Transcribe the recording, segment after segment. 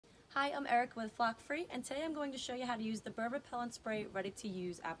Hi, I'm Eric with Flock Free, and today I'm going to show you how to use the bird repellent spray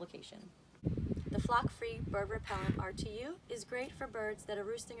ready-to-use application. The Flock Free Bird Repellent RTU is great for birds that are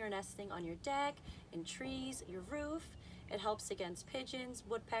roosting or nesting on your deck, in trees, your roof. It helps against pigeons,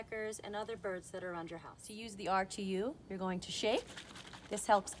 woodpeckers, and other birds that are around your house. To use the RTU, you're going to shake. This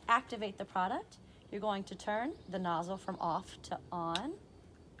helps activate the product. You're going to turn the nozzle from off to on,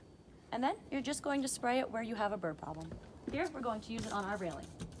 and then you're just going to spray it where you have a bird problem. Here, we're going to use it on our railing.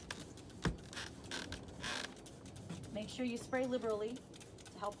 Make sure you spray liberally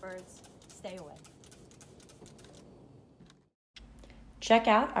to help birds stay away. Check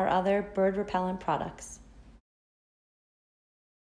out our other bird repellent products.